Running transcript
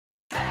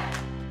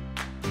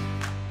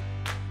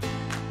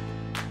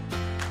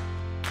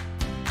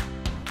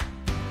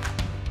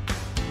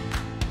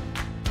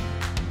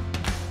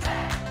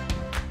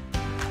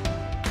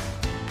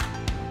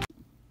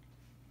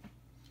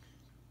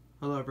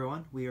Hello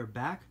everyone, we are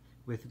back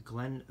with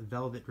Glen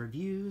Velvet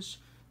Reviews.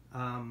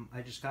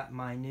 I just got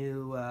my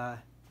new, I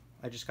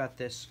just got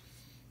this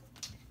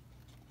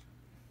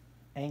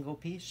angle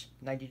piece,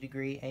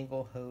 90-degree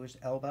angle hose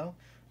elbow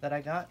that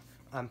I got.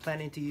 I'm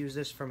planning to use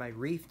this for my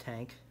reef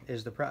tank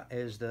is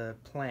the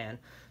plan,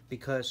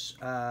 because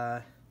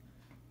I'll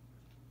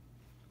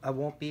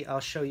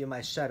show you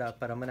my setup,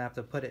 but I'm going to have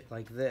to put it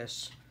like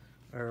this,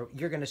 or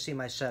you're going to see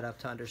my setup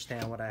to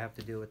understand what I have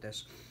to do with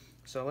this.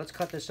 So let's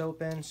cut this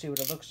open, see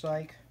what it looks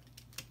like.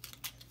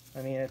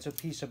 I mean, it's a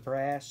piece of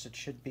brass. It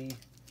should be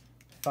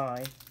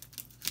fine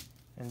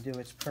and do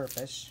its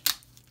purpose.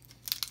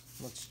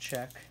 Let's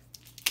check.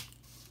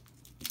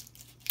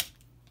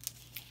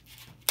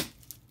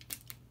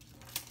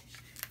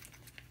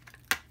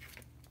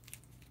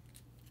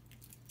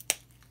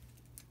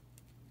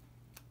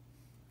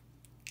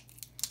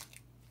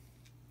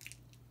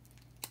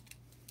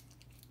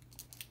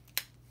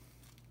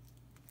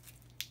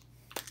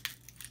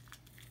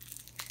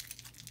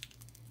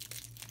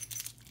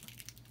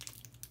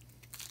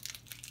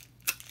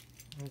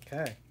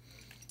 Okay,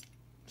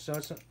 so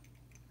it's a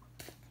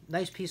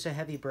nice piece of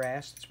heavy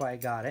brass. That's why I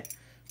got it.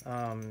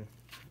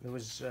 It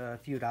was a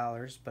few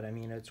dollars, but I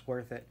mean, it's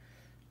worth it.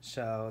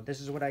 So this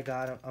is what I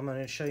got. I'm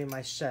going to show you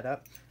my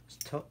setup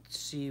to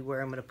see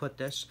where I'm going to put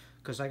this,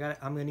 because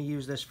I'm going to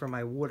use this for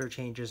my water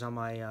changes on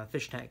my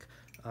fish tank.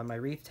 On my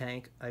reef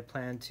tank, I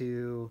plan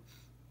to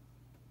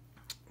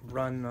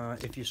run,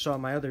 if you saw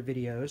my other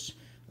videos,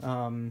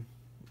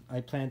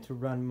 I plan to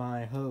run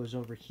my hose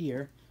over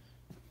here.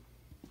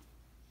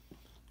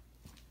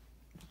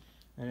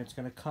 And it's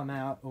going to come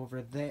out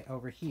over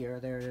here.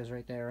 There it is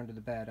right there under the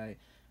bed.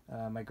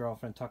 My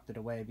girlfriend tucked it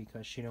away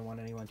because she didn't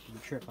want anyone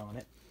to trip on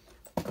it.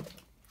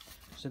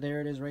 So there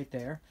it is right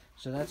there.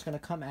 So that's going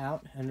to come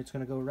out and it's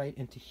going to go right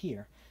into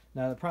here.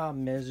 Now the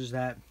problem is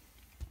that,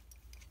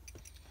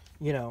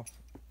 you know,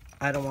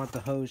 I don't want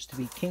the hose to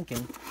be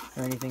kinking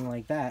or anything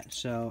like that.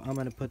 So I'm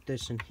going to put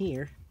this in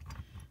here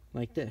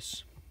like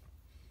this.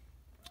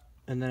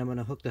 And then I'm going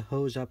to hook the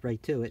hose up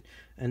right to it.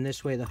 And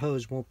this way the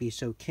hose won't be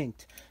so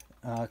kinked.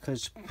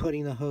 Because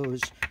putting the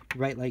hose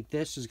right like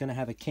this is going to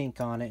have a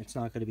kink on it. It's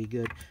not going to be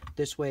good.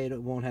 This way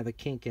it won't have a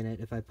kink in it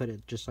if I put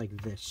it just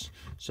like this.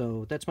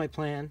 So that's my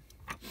plan.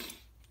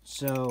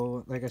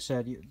 So like I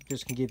said,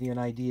 this can give you an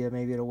idea.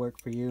 Maybe it'll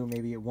work for you,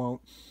 maybe it won't.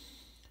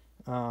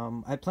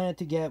 I plan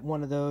to get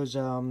one of those,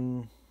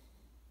 you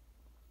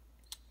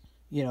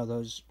know,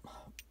 those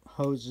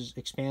hoses,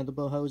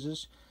 expandable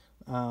hoses,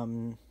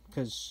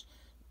 because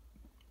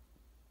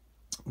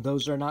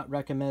those are not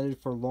recommended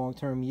for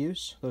long-term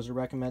use. Those are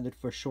recommended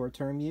for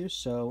short-term use.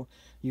 So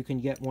you can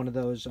get one of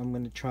those. I'm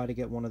going to try to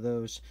get one of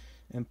those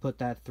and put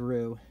that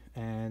through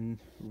and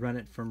run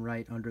it from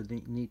right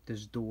underneath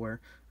this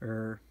door,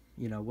 or,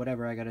 you know,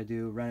 whatever I got to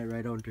do, run it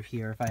right under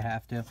here if I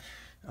have to.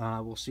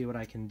 We'll see what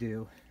I can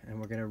do. And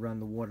we're going to run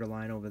the water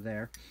line over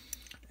there.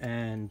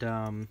 And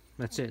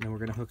that's it. And we're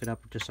going to hook it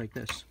up just like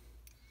this.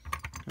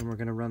 And we're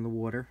going to run the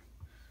water.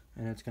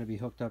 And it's going to be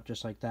hooked up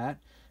just like that.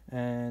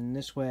 And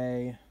this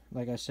way,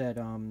 like I said,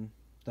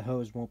 the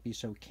hose won't be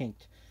so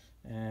kinked,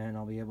 and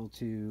I'll be able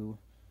to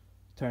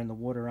turn the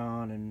water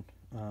on and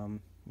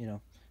you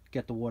know,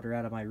 get the water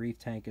out of my reef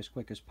tank as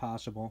quick as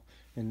possible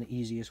in the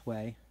easiest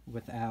way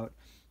without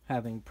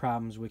having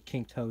problems with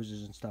kinked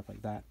hoses and stuff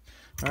like that.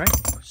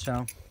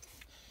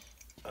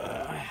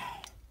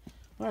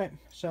 Alright,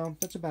 so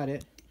that's about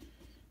it.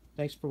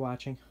 Thanks for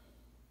watching.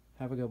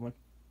 Have a good one.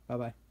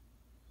 Bye-bye.